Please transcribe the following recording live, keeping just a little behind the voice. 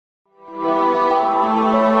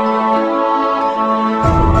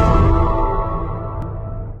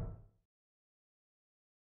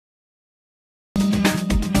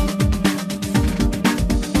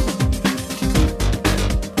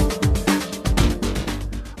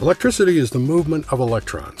Electricity is the movement of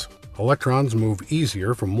electrons. Electrons move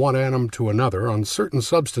easier from one atom to another on certain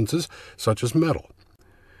substances, such as metal.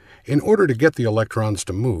 In order to get the electrons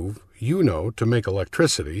to move, to make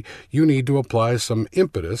electricity, you need to apply some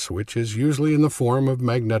impetus, which is usually in the form of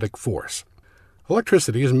magnetic force.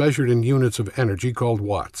 Electricity is measured in units of energy called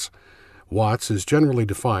watts. Watts is generally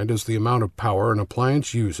defined as the amount of power an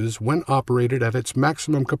appliance uses when operated at its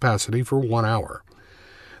maximum capacity for 1 hour.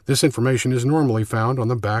 This information is normally found on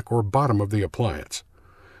the back or bottom of the appliance.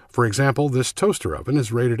 For example, this toaster oven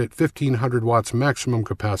is rated at 1500 watts maximum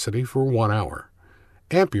capacity for 1 hour.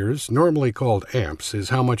 Amperes, normally called amps, is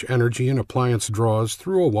how much energy an appliance draws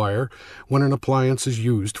through a wire when an appliance is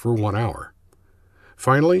used for 1 hour.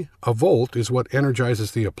 Finally, a volt is what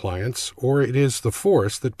energizes the appliance, or it is the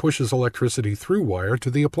force that pushes electricity through wire to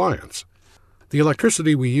the appliance. The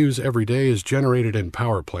electricity we use every day is generated in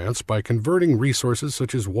power plants by converting resources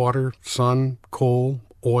such as water, sun, coal,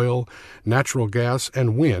 oil, natural gas,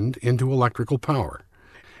 and wind into electrical power.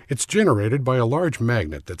 It's generated by a large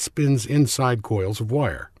magnet that spins inside coils of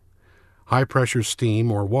wire. High-pressure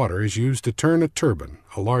steam or water is used to turn a turbine,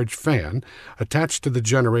 a large fan, attached to the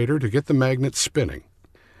generator to get the magnet spinning.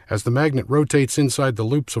 As the magnet rotates inside the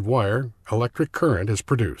loops of wire, electric current is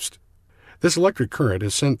produced. This electric current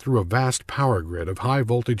is sent through a vast power grid of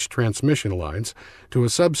high-voltage transmission lines to a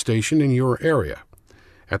substation in your area.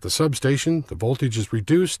 At the substation, the voltage is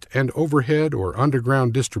reduced, and overhead or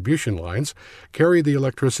underground distribution lines carry the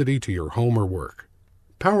electricity to your home or work.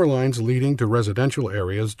 Power lines leading to residential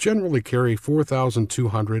areas generally carry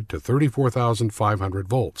 4,200 to 34,500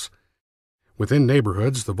 volts. Within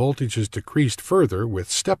neighborhoods, the voltage is decreased further with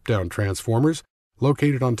step-down transformers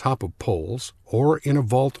located on top of poles or in a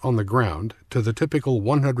vault on the ground to the typical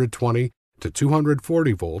 120 to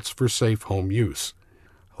 240 volts for safe home use.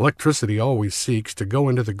 Electricity always seeks to go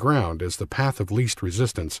into the ground as the path of least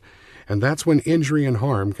resistance, and that's when injury and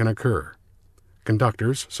harm can occur.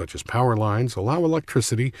 Conductors, such as power lines, allow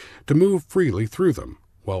electricity to move freely through them,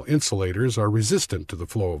 while insulators are resistant to the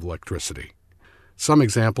flow of electricity. Some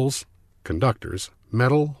examples: conductors,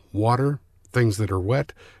 metal, water, things that are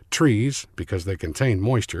wet, trees, because they contain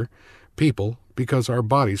moisture, people, because our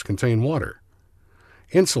bodies contain water.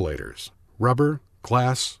 Insulators: rubber,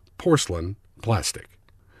 glass, porcelain, plastic.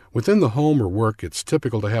 Within the home or work, it's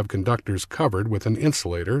typical to have conductors covered with an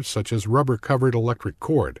insulator, such as rubber-covered electric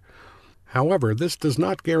cord. However, this does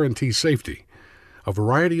not guarantee safety. A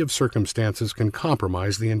variety of circumstances can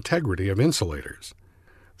compromise the integrity of insulators.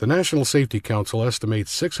 The National Safety Council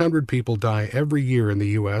estimates 600 people die every year in the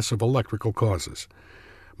U.S. of electrical causes.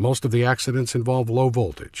 Most of the accidents involve low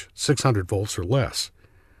voltage, 600 volts or less.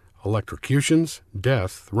 Electrocutions,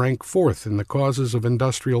 death, rank fourth in the causes of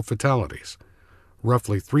industrial fatalities.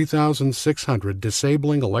 Roughly 3,600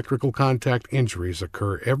 disabling electrical contact injuries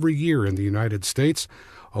occur every year in the United States,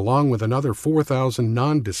 along with another 4,000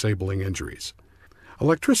 non-disabling injuries.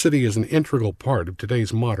 Electricity is an integral part of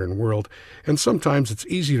today's modern world, and sometimes it's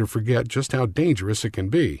easy to forget just how dangerous it can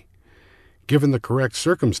be. Given the correct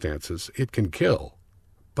circumstances, it can kill.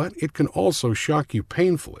 But it can also shock you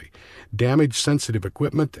painfully, damage sensitive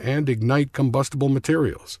equipment, and ignite combustible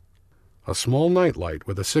materials. A small nightlight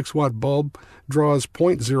with a 6-watt bulb draws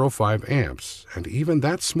 0.05 amps, and even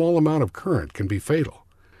that small amount of current can be fatal.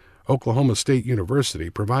 Oklahoma State University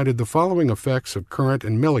provided the following effects of current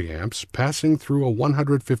in milliamps passing through a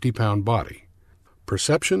 150-pound body.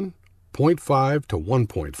 Perception, 0.5 to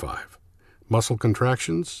 1.5. Muscle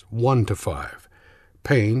contractions, 1 to 5.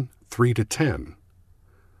 Pain, 3 to 10.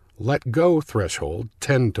 Let go threshold,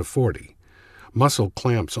 10 to 40. Muscle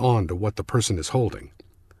clamps on to what the person is holding.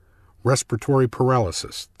 Respiratory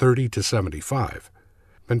paralysis, 30 to 75.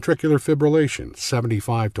 Ventricular fibrillation,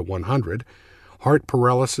 75 to 100. Heart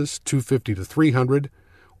paralysis, 250 to 300.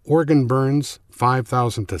 Organ burns,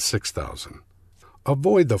 5,000 to 6,000.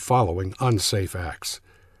 Avoid the following unsafe acts: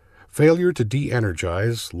 failure to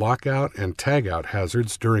de-energize, lockout, and tagout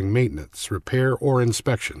hazards during maintenance, repair, or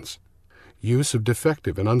inspections. Use of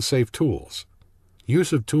defective and unsafe tools.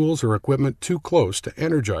 Use of tools or equipment too close to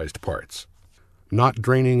energized parts. Not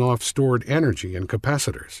draining off stored energy in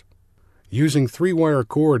capacitors. Using 3-wire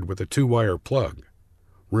cord with a 2-wire plug.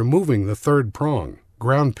 Removing the 3rd prong,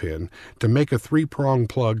 ground pin, to make a 3-prong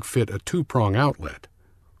plug fit a 2-prong outlet.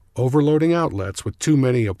 Overloading outlets with too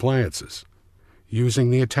many appliances. Using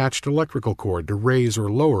the attached electrical cord to raise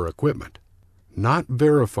or lower equipment. Not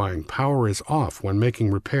verifying power is off when making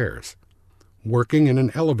repairs. Working in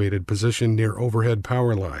an elevated position near overhead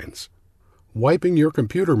power lines. Wiping your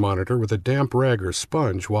computer monitor with a damp rag or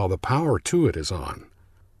sponge while the power to it is on.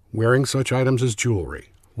 Wearing such items as jewelry,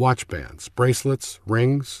 watch bands, bracelets,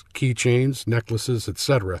 rings, keychains, necklaces,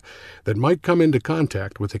 etc. that might come into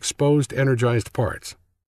contact with exposed energized parts.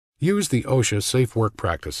 Use the OSHA Safe Work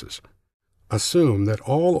Practices. Assume that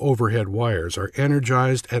all overhead wires are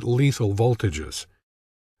energized at lethal voltages.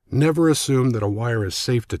 Never assume that a wire is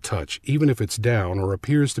safe to touch, even if it's down or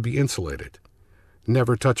appears to be insulated.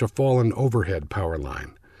 Never touch a fallen overhead power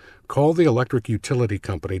line. Call the electric utility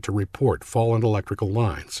company to report fallen electrical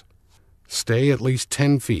lines. Stay at least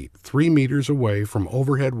 10 feet, 3 meters away from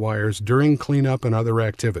overhead wires during cleanup and other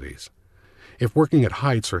activities. If working at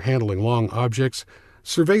heights or handling long objects,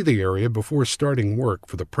 survey the area before starting work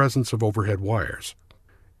for the presence of overhead wires.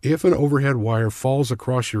 If an overhead wire falls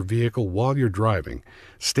across your vehicle while you're driving,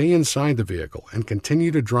 stay inside the vehicle and continue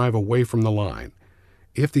to drive away from the line.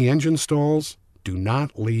 If the engine stalls, do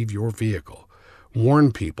not leave your vehicle.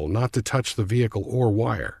 Warn people not to touch the vehicle or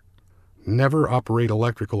wire. Never operate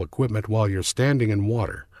electrical equipment while you're standing in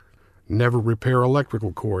water. Never repair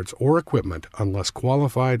electrical cords or equipment unless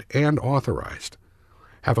qualified and authorized.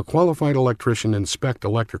 Have a qualified electrician inspect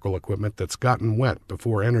electrical equipment that's gotten wet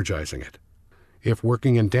before energizing it. If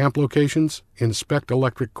working in damp locations, inspect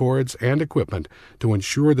electric cords and equipment to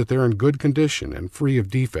ensure that they're in good condition and free of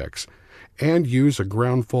defects, and use a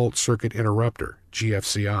ground fault circuit interrupter,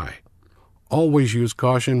 GFCI. Always use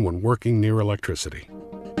caution when working near electricity.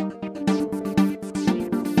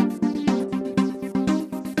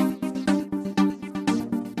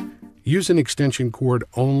 Use an extension cord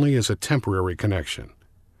only as a temporary connection.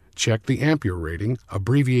 Check the ampere rating,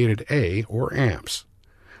 abbreviated A or amps.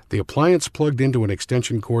 The appliance plugged into an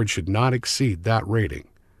extension cord should not exceed that rating.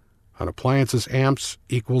 An appliance's amps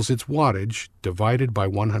equals its wattage divided by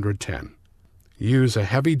 110. Use a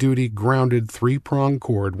heavy-duty grounded 3-prong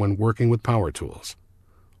cord when working with power tools.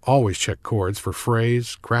 Always check cords for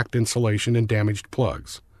frays, cracked insulation, and damaged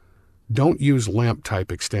plugs. Don't use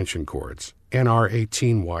lamp-type extension cords,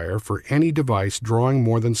 NR18 wire, for any device drawing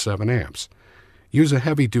more than 7 amps. Use a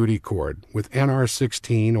heavy-duty cord with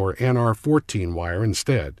NR16 or NR14 wire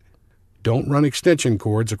instead. Don't run extension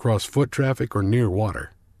cords across foot traffic or near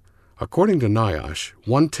water. According to NIOSH,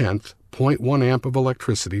 1/10, 0.1 amp of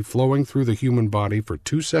electricity flowing through the human body for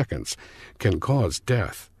 2 seconds can cause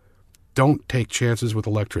death. Don't take chances with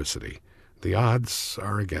electricity. The odds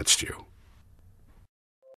are against you.